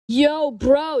Yo,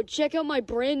 bro, check out my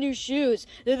brand new shoes.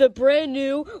 They're the brand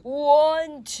new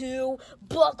 1, 2,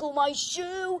 buckle my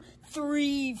shoe,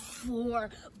 3, 4,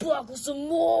 buckle some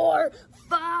more,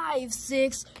 5,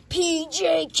 6,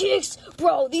 PJ kicks.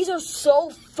 Bro, these are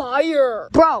so fire.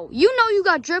 Bro, you know you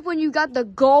got drip when you got the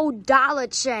gold dollar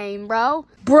chain, bro.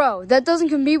 Bro, that doesn't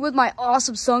compete with my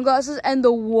awesome sunglasses and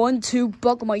the 1, 2,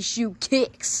 buckle my shoe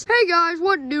kicks. Hey guys,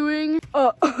 what doing?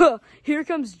 Here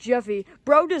comes Jeffy.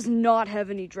 Bro does not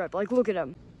have any drip. Like, look at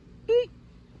him.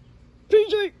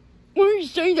 PJ, why are you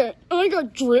saying that? I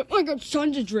got drip. I got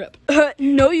tons of drip.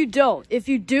 No, you don't. If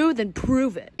you do, then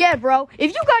prove it. Yeah, bro.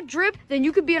 If you got drip, then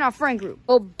you could be in our friend group.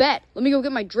 Oh, bet. Let me go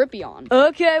get my drippy on.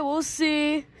 Okay, we'll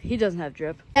see. He doesn't have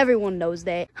drip. Everyone knows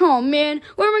that. Oh, man.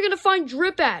 Where am I going to find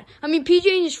drip at? I mean, PJ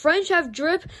and his friends have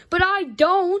drip, but I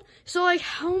don't. So, like,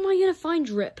 how am I going to find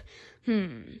drip? I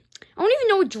don't even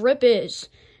know what drip is.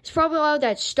 It's probably all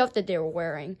that stuff that they were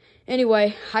wearing.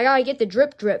 Anyway, I gotta get the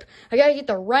drip. I gotta get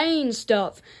the rain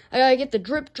stuff. I gotta get the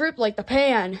drip like the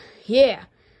pan. Yeah,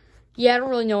 I don't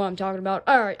really know what I'm talking about.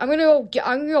 All right, I'm gonna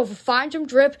go find some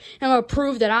drip, and I'm gonna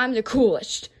prove that I'm the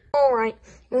coolest. All right,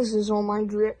 this is all my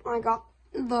drip. I got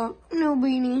the new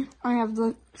beanie. I have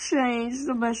the shades,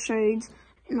 the best shades,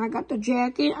 and I got the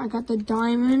jacket. I got the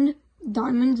diamond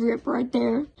drip right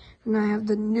there, and I have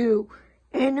the new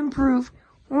and improved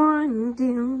 1,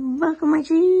 2, buckle my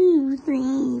shoes,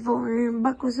 3, 4,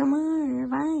 buckle some more,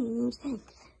 5, 6,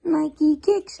 Nike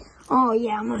kicks. Oh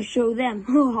yeah, I'm gonna show them.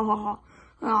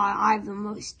 I have the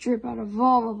most drip out of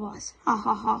all of us. Ha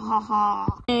ha ha ha ha.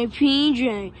 Hey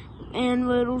PJ and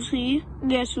little C,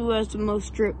 guess who has the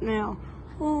most drip now?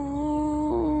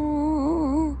 Oh,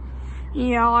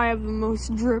 yeah, I have the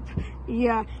most drip.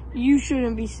 Yeah, you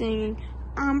shouldn't be singing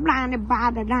I'm blinded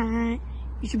by the light.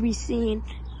 You should be singing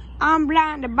I'm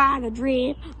blinded by the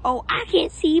drip. Oh, I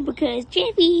can't see because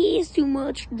Jeffy has too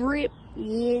much drip.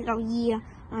 Yeah, oh yeah,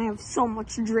 I have so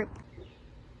much drip.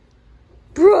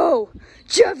 Bro,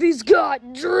 Jeffy's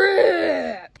got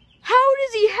drip. How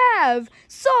does he have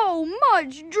so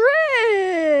much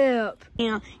drip?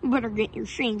 Yeah, you better get your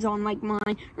shades on like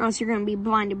mine, or else you're gonna be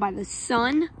blinded by the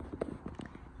sun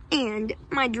and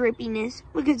my drippiness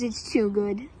because it's too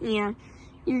good. Yeah.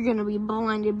 You're gonna be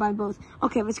blinded by both.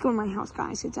 Okay, let's go to my house,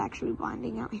 guys. It's actually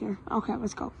blinding out here. Okay,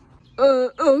 let's go.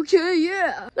 Okay,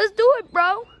 yeah. Let's do it,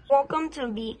 bro. Welcome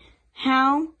to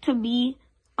how to be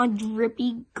a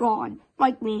drippy god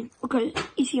like me. Okay,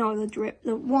 you see all the drip.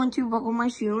 The 1, 2, buckle my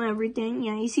shoe and everything.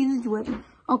 Yeah, you see the drip.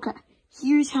 Okay,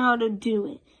 here's how to do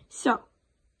it. So,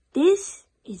 this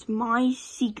is my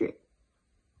secret.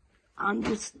 I'm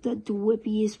just the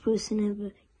drippiest person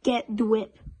ever. Get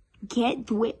drip. Get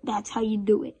drip. That's how you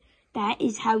do it. That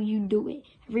is how you do it.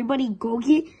 Everybody go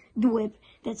get drip.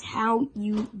 That's how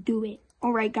you do it.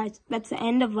 Alright guys, that's the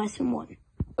end of lesson 1.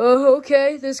 Oh,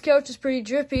 okay. This couch is pretty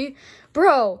drippy.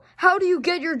 Bro, how do you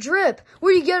get your drip?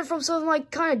 Where do you get it from? Something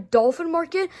like kind of dolphin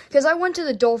market? Because I went to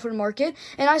the dolphin market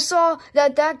and I saw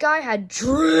that guy had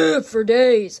drip for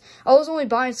days. I was only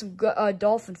buying some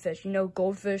dolphin fish, you know,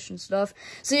 goldfish and stuff.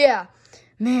 So yeah.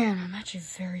 Man, I'm actually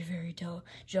very, very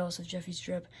jealous of Jeffy's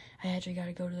drip. I actually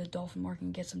gotta go to the dolphin market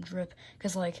and get some drip.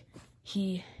 Because, like,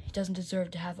 he doesn't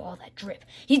deserve to have all that drip.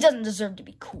 He doesn't deserve to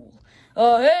be cool.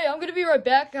 Hey, I'm gonna be right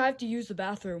back. I have to use the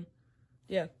bathroom.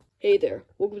 Yeah. Hey there.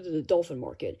 Welcome to the dolphin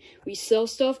market. We sell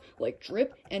stuff like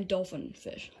drip and dolphin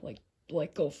fish.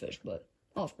 Like goldfish, but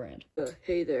off-brand.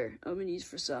 Hey there. I'm in need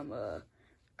for some,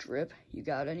 drip. You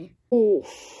got any? Oh,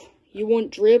 you want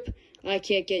drip? I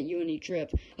can't get you any drip.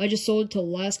 I just sold it to the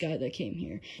last guy that came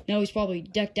here. Now he's probably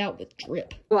decked out with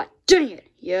drip. What? Dang it!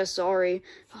 Yeah, sorry.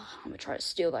 I'm gonna try to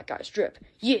steal that guy's drip.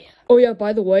 Yeah. Oh yeah,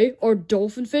 by the way, our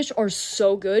dolphin fish are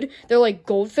so good. They're like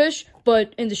goldfish,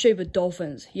 but in the shape of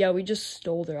dolphins. Yeah, we just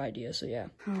stole their idea, so yeah.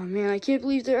 Oh man, I can't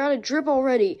believe they're out of drip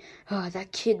already.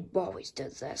 That kid always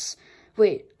does this.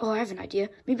 Wait, I have an idea.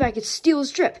 Maybe I could steal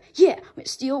his drip. Yeah, I'm gonna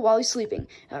steal while he's sleeping.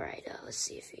 Alright, let's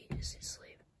see if he is asleep.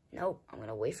 Nope, I'm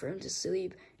gonna wait for him to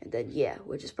sleep, and then, yeah,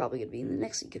 we're just probably gonna be in the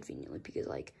next scene conveniently, because,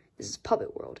 like, this is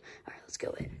puppet world. Alright, let's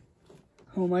go in.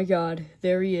 Oh my god,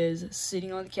 there he is,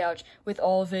 sitting on the couch with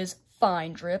all of his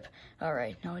fine drip.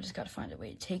 Alright, now I just gotta find a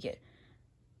way to take it.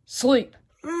 Sleep!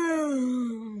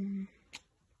 You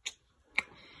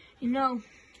know,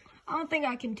 I don't think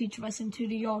I can teach lesson 2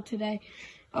 to y'all today.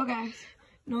 Okay,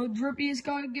 no drippy's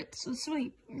gotta get some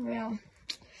sleep. Yeah.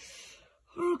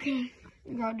 Okay.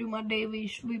 I gotta do my daily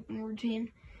sleeping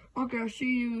routine. Okay, I'll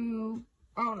see you,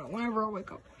 I don't know, whenever I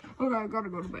wake up. Okay, I gotta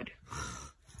go to bed.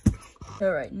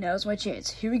 Alright, now's my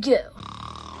chance. Here we go.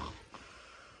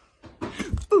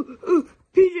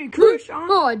 PJ Kush,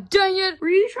 oh, dang it! Were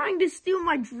you trying to steal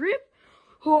my drip?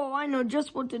 Oh, I know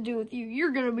just what to do with you.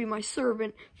 You're gonna be my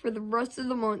servant for the rest of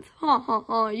the month. Ha ha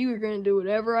ha, you're gonna do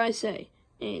whatever I say.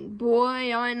 And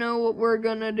boy, I know what we're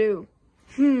gonna do.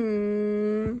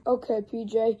 Okay,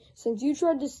 PJ, since you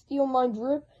tried to steal my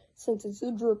drip, since it's the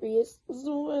drippiest, it's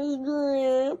the best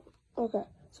drip. Okay,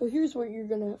 so here's what you're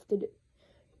gonna have to do.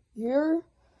 You're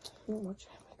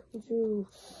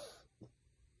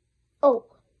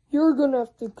gonna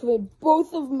have to clean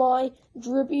both of my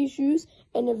drippy shoes,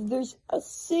 and if there's a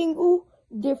single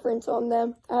difference on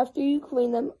them after you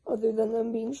clean them, other than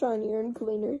them being shinier and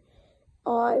cleaner,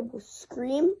 I will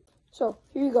scream. So,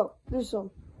 here you go. There's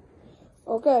some.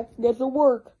 Okay, get to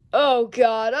work. Oh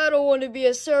God, I don't want to be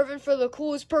a servant for the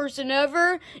coolest person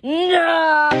ever.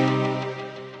 No!